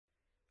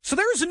So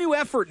there's a new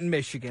effort in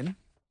Michigan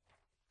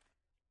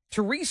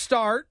to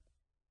restart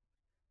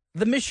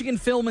the Michigan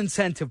Film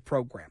Incentive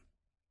Program.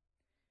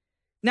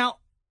 Now,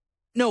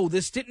 no,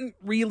 this didn't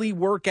really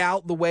work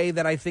out the way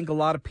that I think a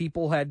lot of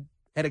people had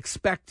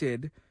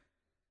expected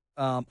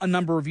a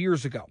number of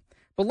years ago.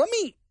 But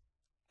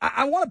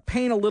I want to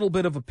paint a little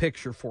bit of a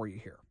picture for you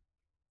here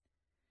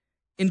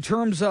in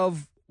terms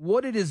of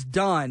what it has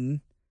done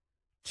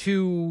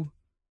to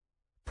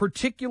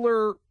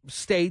particular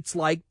states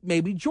like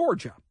maybe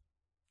Georgia.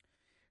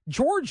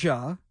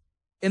 Georgia,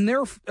 in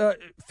their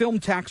film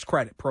tax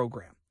credit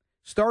program,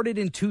 started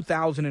in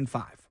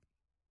 2005.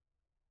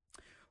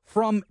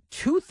 From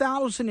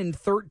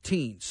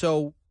 2013,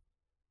 so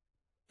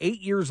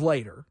 8 years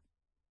later,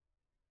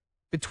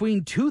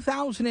 between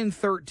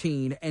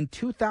 2013 and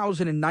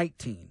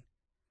 2019,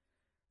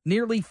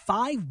 nearly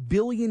 $5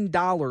 billion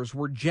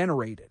were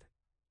generated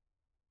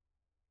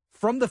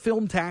from the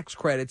film tax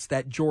credits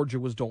that Georgia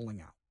was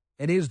doling out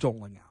and is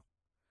doling out.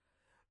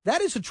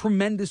 That is a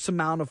tremendous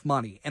amount of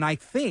money. And I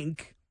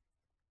think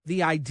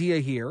the idea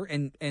here,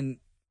 and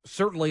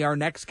certainly our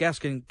next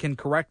guest can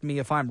correct me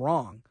if I'm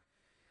wrong,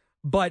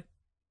 but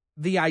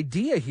the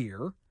idea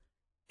here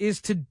is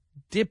to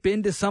dip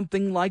into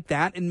something like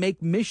that and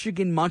make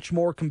Michigan much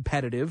more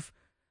competitive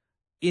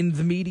in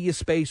the media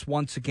space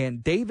once again.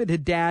 David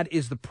Haddad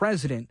is the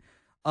president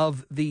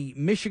of the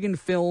Michigan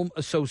Film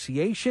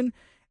Association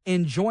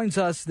and joins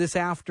us this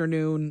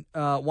afternoon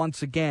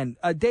once again.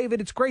 David,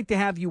 it's great to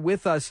have you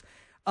with us.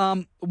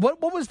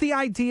 What was the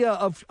idea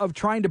of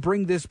trying to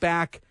bring this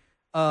back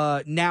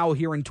now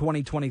here in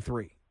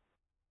 2023?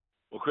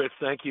 Well, Chris,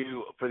 thank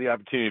you for the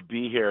opportunity to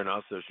be here and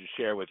also to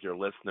share with your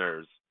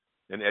listeners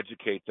and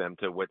educate them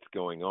to what's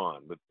going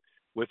on.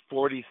 With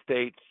 40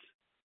 states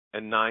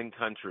and 9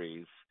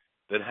 countries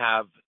that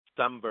have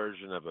some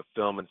version of a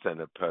film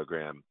incentive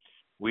program,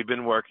 we've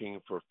been working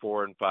for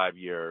 4 and 5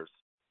 years,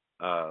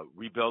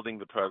 rebuilding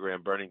the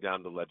program, burning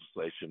down the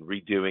legislation,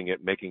 redoing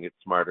it, making it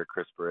smarter,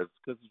 crisper.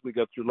 Because as we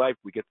go through life,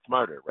 we get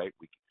smarter, right?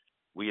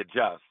 We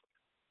adjust.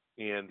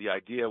 And the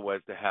idea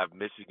was to have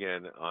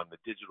Michigan on the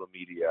digital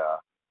media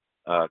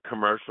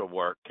commercial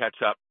work catch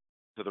up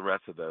to the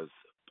rest of those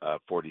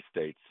 40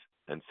 states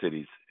and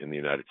cities in the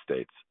United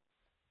States.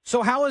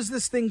 So how has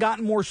this thing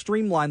gotten more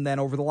streamlined then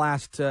over the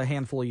last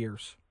handful of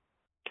years?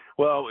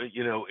 Well,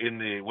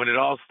 when it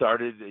all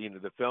started,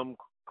 the film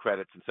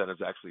credits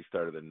incentives actually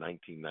started in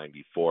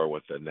 1994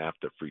 with the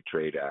NAFTA Free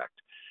Trade Act,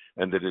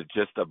 and that it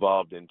just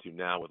evolved into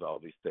now with all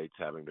these states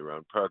having their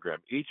own program.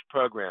 Each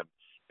program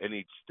in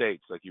each state,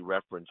 like you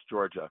referenced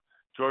Georgia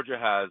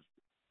has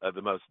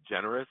the most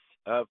generous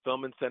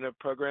film incentive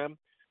program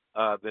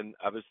than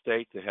other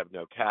states. They have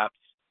no caps.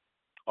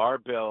 Our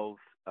bills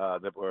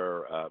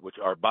which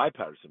are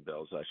bipartisan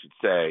bills, I should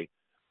say,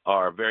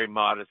 are very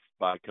modest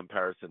by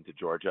comparison to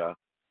Georgia.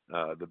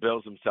 The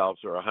bills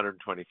themselves are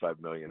 $125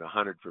 million,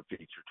 $100 for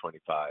feature,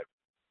 $25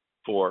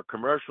 for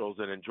commercials,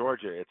 and in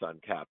Georgia it's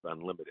uncapped,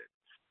 unlimited.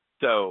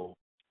 So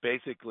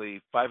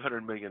basically,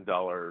 $500 million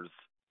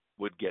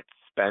would get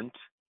spent,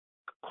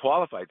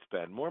 qualified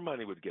spend. More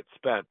money would get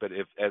spent, but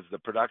as the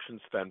production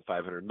spend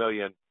 $500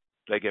 million,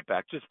 they get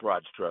back just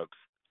broad strokes,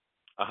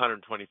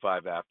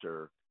 $125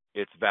 after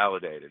it's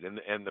validated.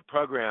 And the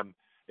program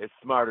is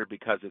smarter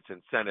because it's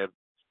incentive.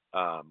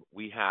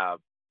 We have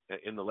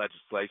in the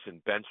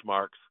legislation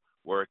benchmarks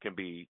where it can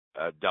be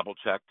double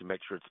checked to make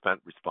sure it's spent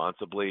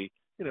responsibly.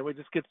 We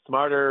just get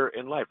smarter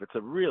in life. It's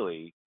a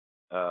really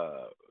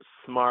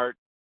smart,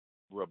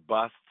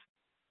 robust,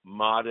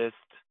 modest,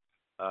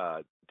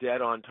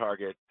 dead on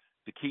target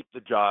to keep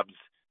the jobs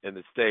in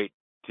the state,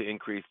 to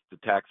increase the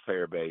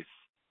taxpayer base,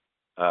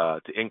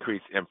 to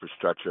increase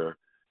infrastructure,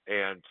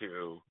 and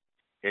to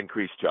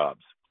increase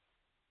jobs.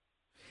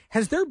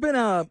 Has there been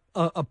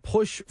a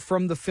push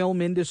from the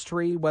film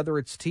industry, whether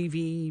it's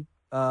TV,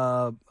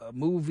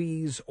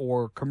 movies,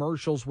 or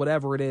commercials,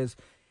 whatever it is?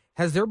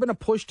 Has there been a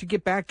push to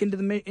get back into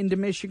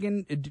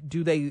Michigan?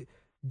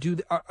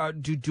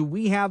 Do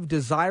we have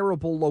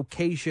desirable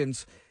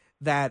locations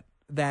that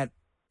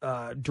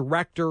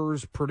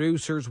directors,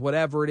 producers,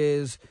 whatever it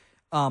is,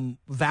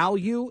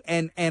 value,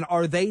 and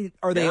are they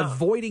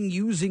avoiding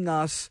using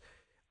us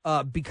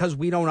because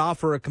we don't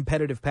offer a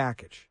competitive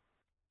package?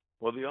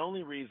 Well, the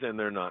only reason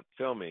they're not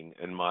filming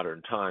in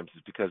modern times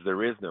is because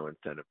there is no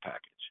incentive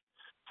package.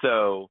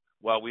 So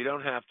while we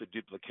don't have to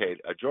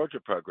duplicate a Georgia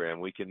program,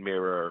 we can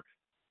mirror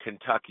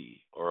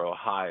Kentucky or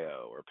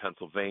Ohio or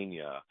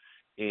Pennsylvania.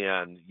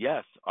 And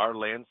yes, our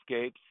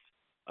landscapes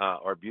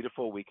are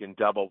beautiful. We can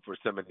double for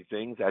so many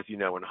things. As you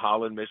know, in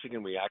Holland,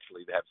 Michigan, we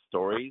actually have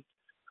stories.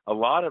 A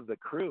lot of the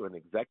crew and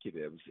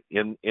executives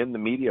in the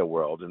media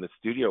world, in the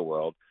studio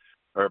world,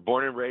 are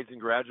born and raised and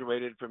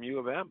graduated from U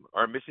of M,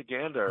 or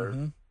Michiganders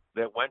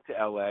that went to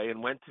L.A.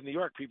 and went to New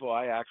York. People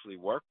I actually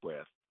work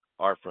with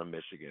are from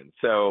Michigan.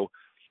 So,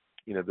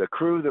 the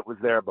crew that was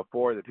there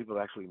before, the people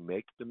that actually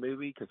make the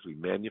movie, because we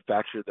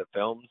manufacture the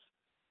films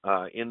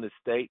in the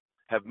state,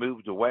 have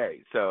moved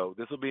away. So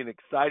this will be an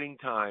exciting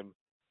time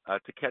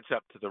to catch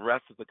up to the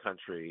rest of the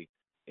country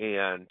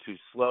and to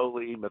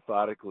slowly,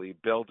 methodically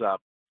build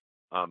up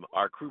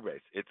our crew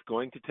base. It's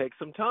going to take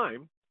some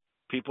time.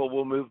 People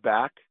will move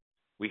back.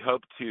 We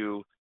hope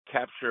to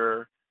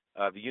capture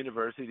the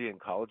university and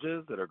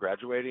colleges that are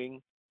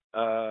graduating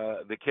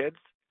the kids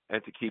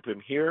and to keep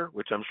them here,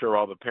 which I'm sure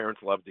all the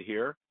parents love to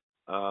hear.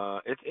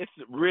 It's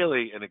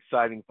really an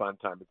exciting, fun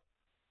time.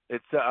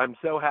 I'm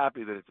so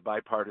happy that it's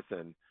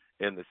bipartisan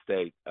in the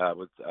state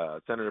with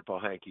Senator Paul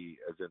Hankey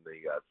is in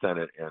the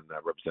Senate and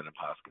Representative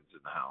Hoskins in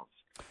the House.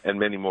 And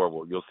many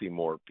more. You'll see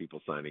more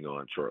people signing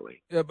on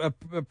shortly.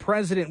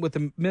 President with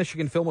the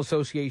Michigan Film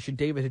Association,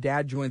 David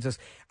Haddad, joins us.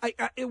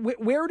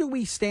 Where do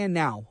we stand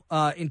now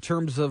in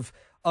terms of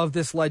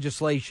this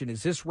legislation?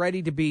 Is this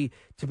ready to be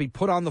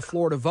put on the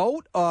floor to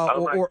vote,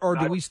 or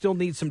do we still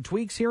need some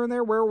tweaks here and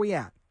there? Where are we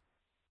at?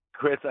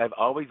 Chris, I've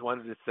always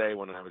wanted to say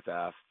when I was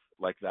asked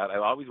like that, I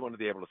always wanted to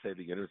be able to say to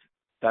the university,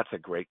 that's a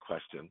great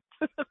question.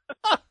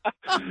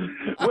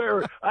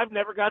 Where I've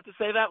never got to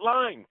say that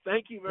line.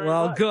 Thank you very much.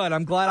 Well, good.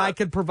 I'm glad I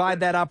could provide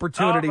that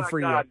opportunity for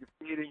you. Oh, my God,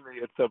 you're feeding me.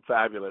 It's so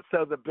fabulous.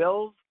 So the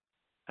bills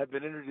have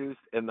been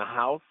introduced in the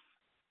House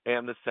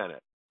and the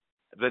Senate.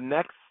 The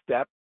next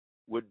step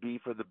would be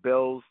for the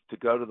bills to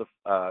go to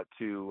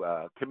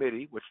the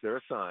committee, which they're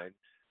assigned,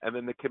 and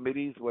then the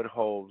committees would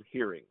hold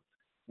hearings,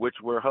 which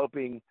we're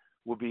hoping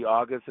will be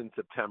August and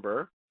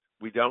September.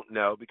 We don't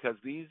know because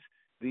these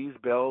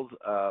bills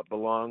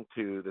belong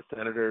to the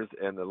senators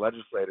and the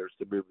legislators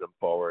to move them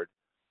forward,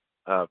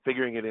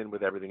 figuring it in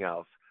with everything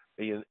else.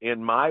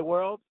 In my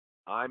world,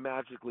 I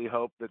magically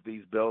hope that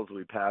these bills will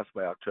be passed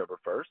by October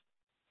 1st.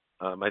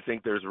 I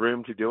think there's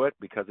room to do it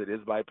because it is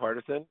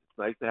bipartisan. It's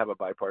nice to have a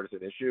bipartisan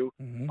issue,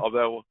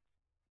 although,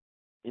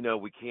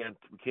 we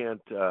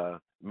can't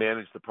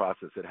manage the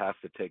process. It has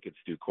to take its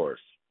due course.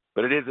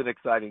 But it is an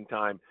exciting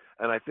time,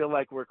 and I feel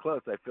like we're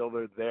close. I feel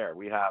they're there.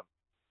 We have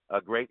a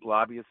great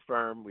lobbyist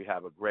firm. We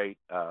have a great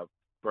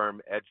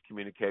firm, Edge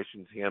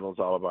Communications, handles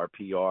all of our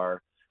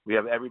PR. We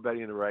have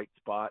everybody in the right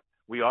spot.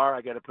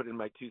 I got to put in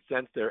my 2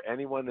 cents there.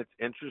 Anyone that's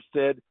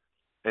interested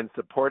in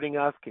supporting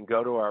us can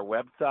go to our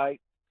website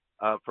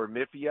for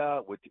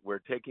MIFIA. We're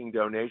taking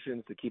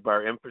donations to keep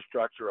our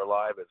infrastructure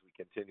alive as we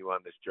continue on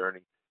this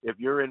journey. If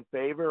you're in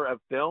favor of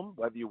film,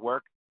 whether you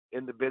work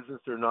in the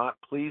business or not,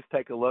 please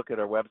take a look at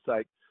our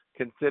website.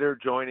 Consider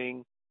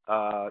joining.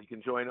 You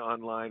can join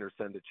online or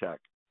send a check.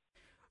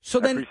 So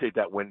then, I appreciate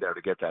that window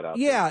to get that out.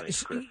 Yeah, there.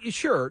 Thanks,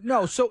 sure.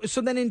 No, so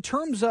then in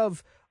terms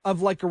of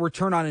like a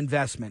return on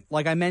investment,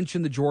 like I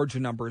mentioned the Georgia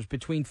numbers,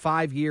 between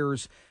 5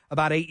 years,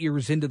 about 8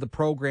 years into the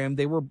program,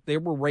 they were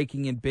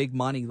raking in big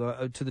money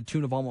to the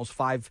tune of almost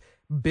 $5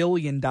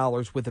 billion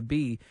with a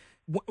B.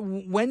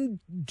 When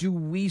do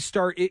we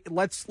start?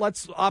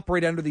 Let's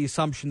operate under the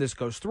assumption this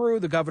goes through.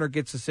 The governor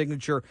gets a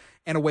signature,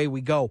 and away we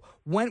go.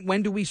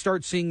 When do we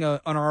start seeing an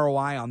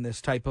ROI on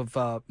this type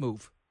of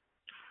move?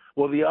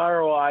 Well, the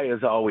ROI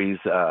is always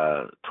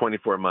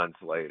 24 months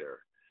later.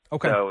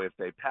 Okay. So if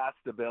they pass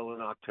the bill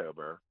in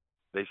October,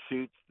 they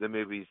shoot the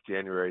movies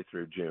January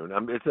through June.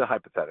 It's a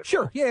hypothetical.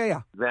 Sure.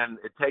 Yeah. Then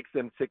it takes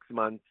them 6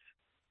 months.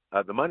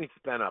 The money's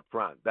spent up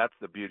front. That's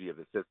the beauty of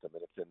the system,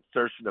 and it's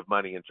insertion of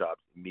money and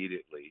jobs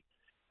immediately.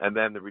 And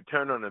then the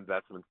return on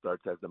investment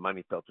starts as the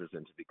money filters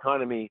into the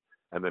economy,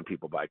 and then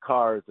people buy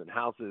cars and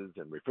houses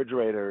and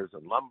refrigerators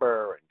and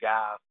lumber and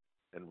gas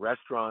and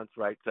restaurants,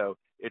 right? So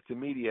it's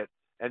immediate.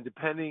 And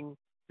depending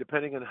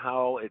on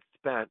how it's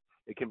spent,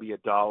 it can be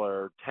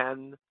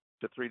 $1.10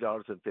 to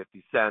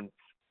 $3.50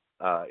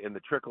 in the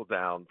trickle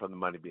down from the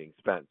money being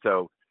spent.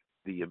 So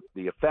the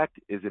effect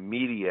is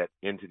immediate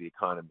into the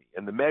economy,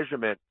 and the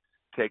measurement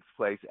takes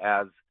place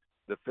as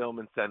the film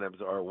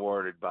incentives are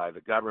awarded by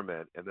the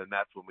government, and then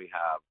that's when we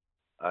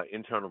have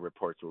internal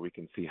reports where we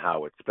can see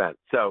how it's spent.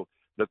 So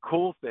the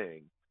cool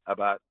thing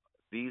about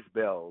these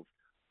bills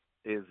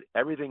is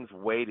everything's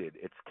weighted.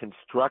 It's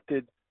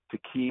constructed to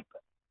keep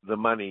the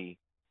money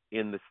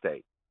in the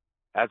state,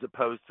 as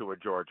opposed to a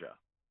Georgia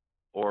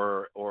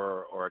or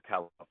a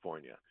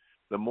California.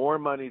 The more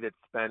money that's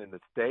spent in the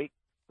state,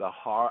 the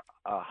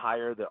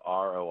higher the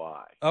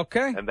ROI.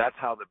 Okay. And that's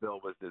how the bill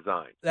was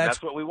designed.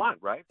 That's what we want,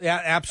 right?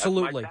 Yeah,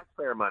 absolutely. That's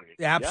my taxpayer money.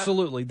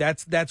 Absolutely. Yeah.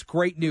 That's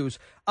great news.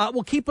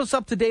 Well, keep us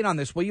up to date on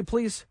this, will you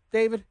please,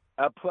 David?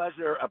 A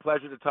pleasure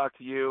to talk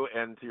to you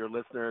and to your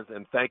listeners,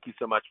 and thank you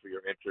so much for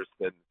your interest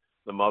in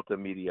the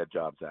Multimedia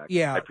Jobs Act.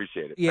 Yeah. I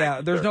appreciate it. Yeah,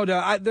 you, there's sir. no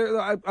doubt.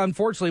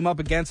 Unfortunately, I'm up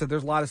against it.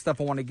 There's a lot of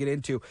stuff I want to get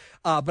into,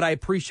 but I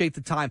appreciate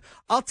the time.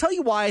 I'll tell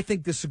you why I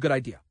think this is a good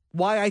idea.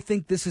 Why I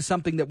think this is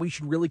something that we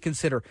should really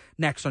consider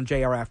next on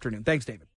JR Afternoon. Thanks, David.